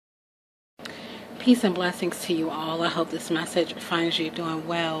Peace and blessings to you all. I hope this message finds you doing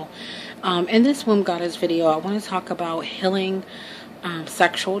well. In this Womb Goddess video, I want to talk about healing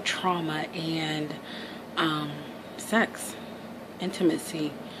sexual trauma and sex,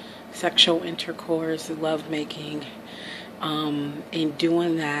 intimacy, sexual intercourse, lovemaking, and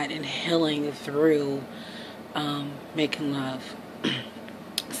doing that and healing through making love.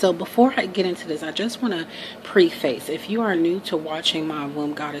 So before I get into this, I just want to preface, if you are new to watching my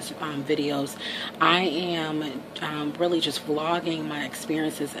Womb Goddess videos, I am really just vlogging my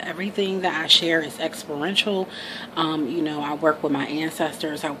experiences. Everything that I share is experiential. I work with my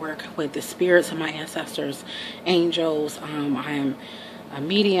ancestors. I work with the spirits of my ancestors, angels. I am a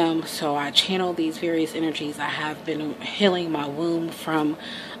medium, so I channel these various energies. I have been healing my womb from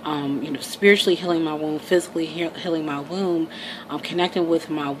spiritually healing my womb, physically healing my womb, connecting with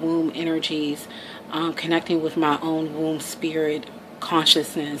my womb energies, connecting with my own womb spirit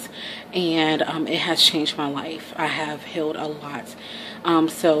consciousness, and it has changed my life. I have healed a lot.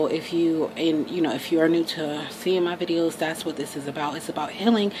 So if you are new to seeing my videos, that's what this is about. It's about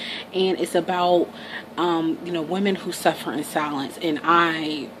healing, and it's about women who suffer in silence. And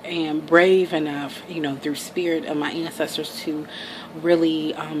I am brave enough, through spirit of my ancestors, to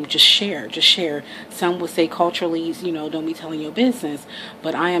really just share. Some would say culturally, don't be telling your business,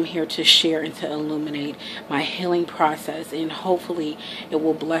 but I am here to share and to illuminate my healing process, and hopefully it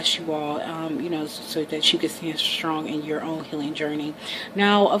will bless you all, so that you can stand strong in your own healing journey.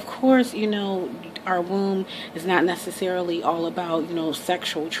 Now, of course, our womb is not necessarily all about,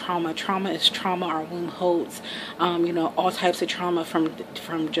 sexual trauma. Trauma is trauma. Our womb holds, all types of trauma,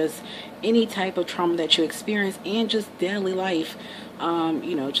 from just any type of trauma that you experience, and just daily life,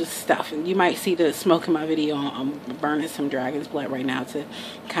 just stuff. And you might see the smoke in my video. I'm burning some dragon's blood right now to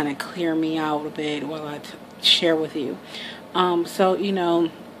kind of clear me out a bit while I share with you.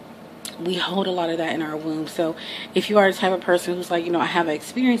 We hold a lot of that in our womb. So if you are the type of person who's like, I haven't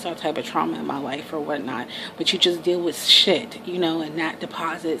experienced all type of trauma in my life or whatnot, but you just deal with shit, and that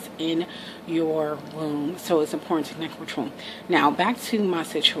deposits in your womb. So it's important to connect with womb. Now, back to my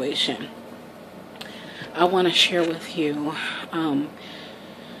situation. I want to share with you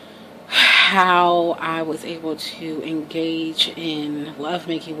how I was able to engage in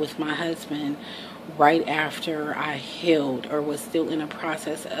lovemaking with my husband right after I healed, or was still in a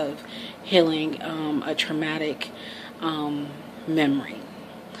process of healing a traumatic memory.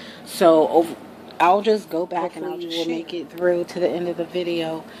 So I'll just go back and we'll make it through to the end of the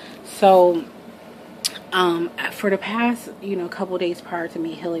video. So for the past couple days prior to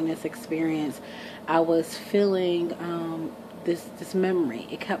me healing this experience, I was feeling this memory.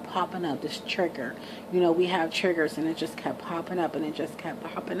 It kept popping up, this trigger. We have triggers, and it just kept popping up, and it just kept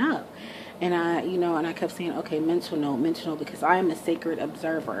popping up. And I kept saying, okay, mental note, because I am a sacred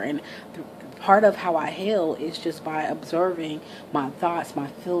observer. And part of how I heal is just by observing my thoughts, my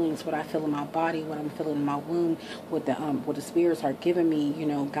feelings, what I feel in my body, what I'm feeling in my womb, what the spirits are giving me,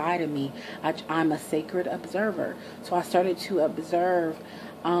 guiding me. I'm a sacred observer. So I started to observe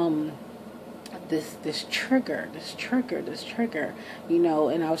this trigger,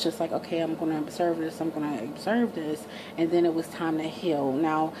 and I was just like, okay, I'm going to observe this, and then it was time to heal.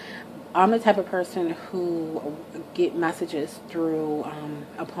 Now, I'm the type of person who get messages through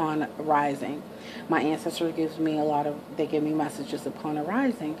upon arising. My ancestors give me messages upon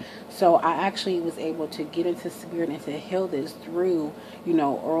arising. So I actually was able to get into spirit and to heal this through,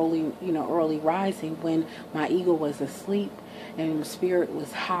 early rising, when my ego was asleep and my spirit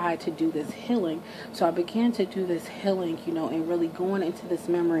was high, to do this healing. So I began to do this healing, and really going into this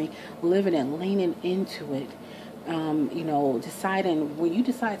memory, living it, leaning into it. Deciding, when you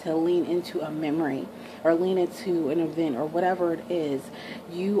decide to lean into a memory or lean into an event or whatever it is,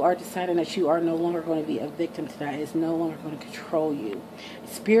 you are deciding that you are no longer going to be a victim to that. It's no longer going to control you.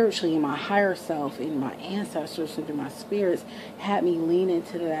 Spiritually, my higher self and my ancestors and through my spirits had me lean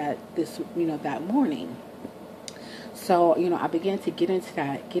into that that morning. So, I began to get into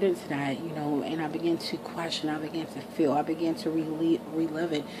that, and I began to question, I began to feel, I began to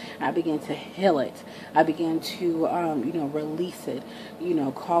relive it, I began to heal it, I began to, release it,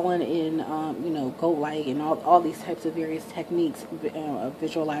 calling in, goat light and all these types of various techniques of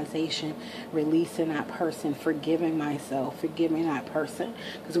visualization, releasing that person, forgiving myself, forgiving that person,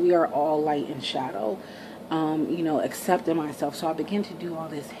 because we are all light and shadow, accepting myself. So I began to do all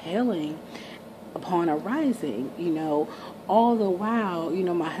this healing upon arising, all the while,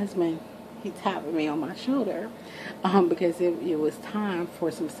 my husband he tapped me on my shoulder, because it was time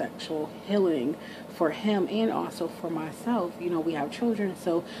for some sexual healing for him and also for myself. You know, we have children,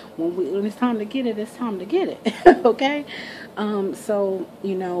 so when it's time to get it, it's time to get it. Okay. So,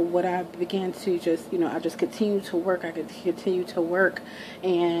 you know, what I began to just, you know, I just continued to work. I could continue to work,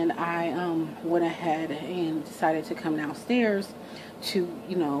 and I went ahead and decided to come downstairs to,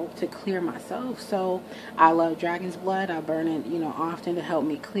 you know, to clear myself. So I love dragon's blood. I burn it, you know, often to help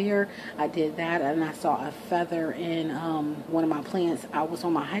me clear. I did that, and I saw a feather in one of my plants. I was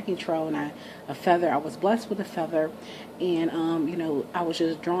on my hiking trail, and I was blessed with a feather, and you know, I was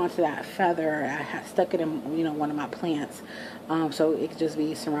just drawn to that feather. I had stuck it in, you know, one of my plants, so it could just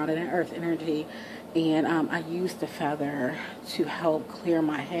be surrounded in earth energy. And I used the feather to help clear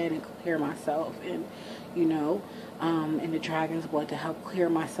my head and clear myself, and, you know, and the dragon's blood to help clear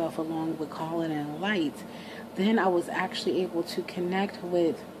myself, along with calling in light. Then I was actually able to connect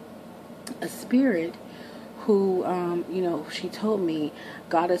with a spirit who, you know, she told me,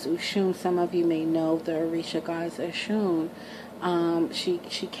 Goddess Oshun. Some of you may know the Orisha Goddess Oshun.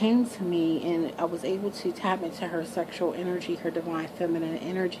 She came to me, and I was able to tap into her sexual energy, her divine feminine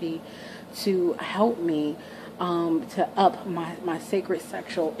energy, to help me to up my sacred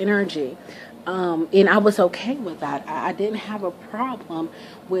sexual energy. And I was okay with that. I didn't have a problem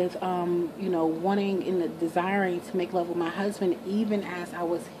with, you know, wanting and desiring to make love with my husband, even as I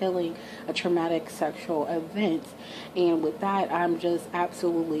was healing a traumatic sexual event. And with that, I'm just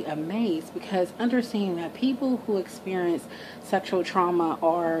absolutely amazed, because understanding that people who experience sexual trauma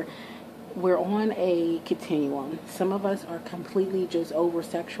we're on a continuum. Some of us are completely just over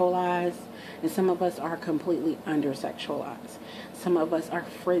sexualized, and some of us are completely under sexualized. Some of us are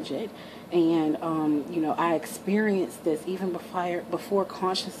frigid. And, you know, I experienced this even before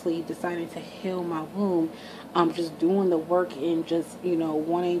consciously deciding to heal my womb. Just doing the work and just, you know,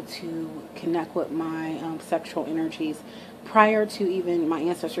 wanting to connect with my sexual energies prior to even my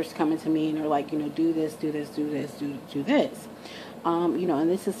ancestors coming to me and they're like, you know, do this, do this, do this, do this. You know, and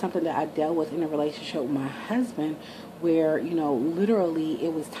this is something that I dealt with in a relationship with my husband, where, you know, literally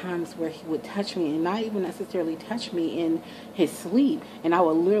it was times where he would touch me, and not even necessarily touch me in his sleep, and I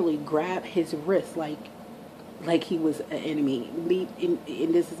would literally grab his wrist like he was an enemy.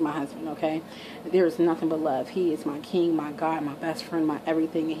 And this is my husband, okay? There is nothing but love. He is my king, my God, my best friend, my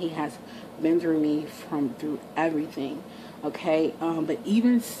everything, and he has been through me through everything, okay? But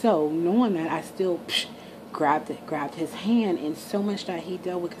even so, knowing that, I still grabbed his hand, and so much that he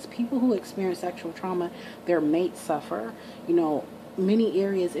dealt with, because people who experience sexual trauma, their mates suffer. You know, many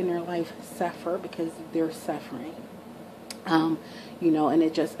areas in their life suffer because they're suffering. You know, and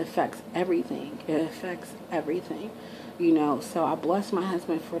it just affects everything. It affects everything. You know, so I bless my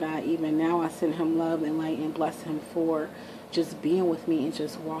husband for that. Even now, I send him love and light, and bless him for just being with me and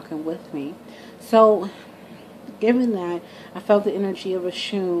just walking with me. So, given that, I felt the energy of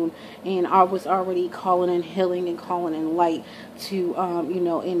Oshun, and I was already calling in healing and calling in light to, you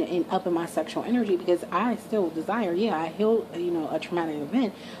know, in upping my sexual energy, because I still desire, I healed, you know, a traumatic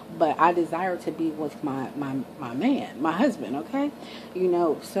event, but I desire to be with my man, my husband, okay? You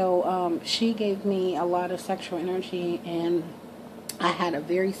know, so she gave me a lot of sexual energy, and I had a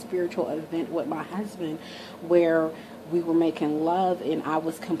very spiritual event with my husband where we were making love, and I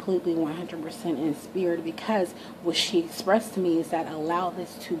was completely 100% in spirit, because what she expressed to me is that allow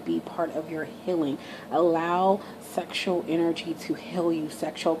this to be part of your healing. Allow sexual energy to heal you,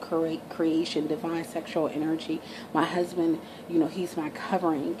 sexual creation, divine sexual energy. My husband, you know, he's my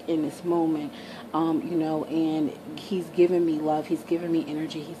covering in this moment, you know, and he's given me love, he's given me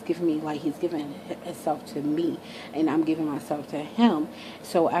energy, he's given me light, he's given himself to me, and I'm giving myself to him.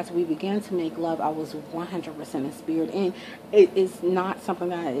 So as we began to make love, I was 100% in spirit, and it is not something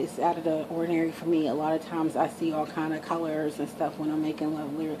that is out of the ordinary for me. A lot of times I see all kind of colors and stuff when I'm making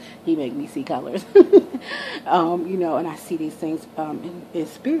love. He make me see colors. You know, and I see these things in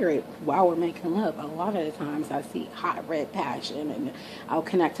spirit while we're making love. A lot of the times I see hot red passion, and I'll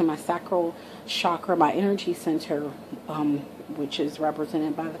connect to my sacral chakra, my energy center, which is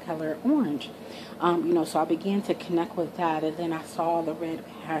represented by the color orange. You know, so I began to connect with that, and then I saw the red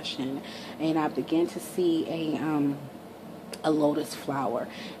passion, and I began to see a lotus flower,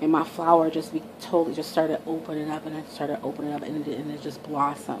 and my flower just started opening up, and it just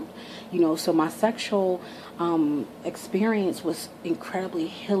blossomed. You know, so my sexual experience was incredibly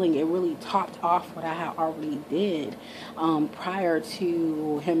healing. It really topped off what I had already did prior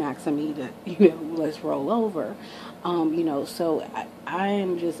to him asking me to, you know, let's roll over. You know, so I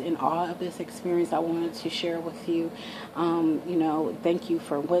am just in awe of this experience. I wanted to share with you. You know, thank you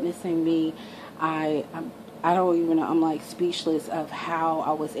for witnessing me. I don't even know, I'm like speechless of how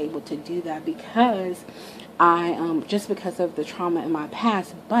I was able to do that, because I just because of the trauma in my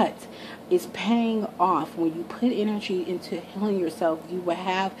past. But it's paying off. When you put energy into healing yourself, you will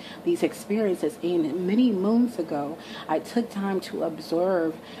have these experiences. And many moons ago, I took time to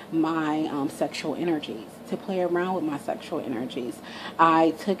observe my sexual energies, to play around with my sexual energies.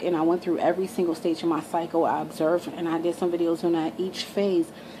 I went through every single stage of my cycle. I observed, and I did some videos on each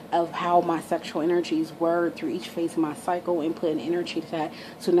phase of how my sexual energies were through each phase of my cycle, and put an energy to that.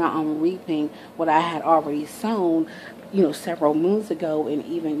 So now I'm reaping what I had already sown, several moons ago, and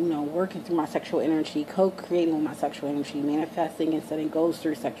even, working through my sexual energy, co-creating with my sexual energy, manifesting and setting goals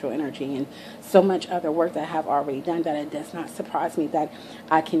through sexual energy, and so much other work that I have already done, that it does not surprise me that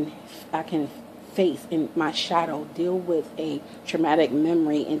I can face in my shadow, deal with a traumatic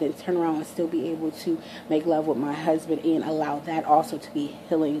memory, and then turn around and still be able to make love with my husband, and allow that also to be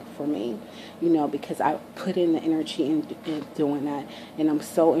healing for me, because I put in the energy in doing that. And I'm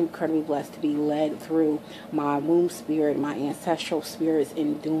so incredibly blessed to be led through my womb spirit, my ancestral spirits,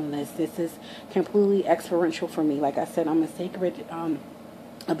 in doing this. This is completely experiential for me. Like I said, I'm a sacred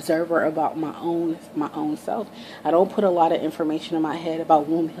observer about my own self. I don't put a lot of information in my head about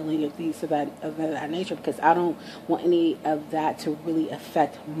womb healing and things of that nature, because I don't want any of that to really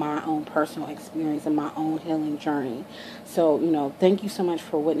affect my own personal experience and my own healing journey. So, thank you so much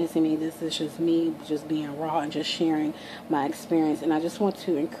for witnessing me. This is just me, just being raw and just sharing my experience. And I just want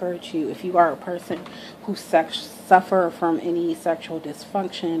to encourage you, if you are a person who suffer from any sexual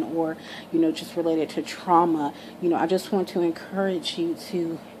dysfunction, or, just related to trauma, I just want to encourage you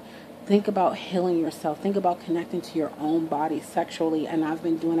to think about healing yourself. Think about connecting to your own body sexually. And I've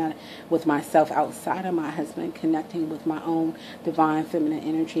been doing that with myself outside of my husband, connecting with my own divine feminine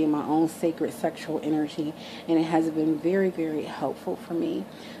energy and my own sacred sexual energy. And it has been very, very helpful for me,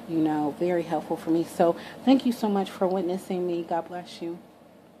 very helpful for me. So thank you so much for witnessing me. God bless you.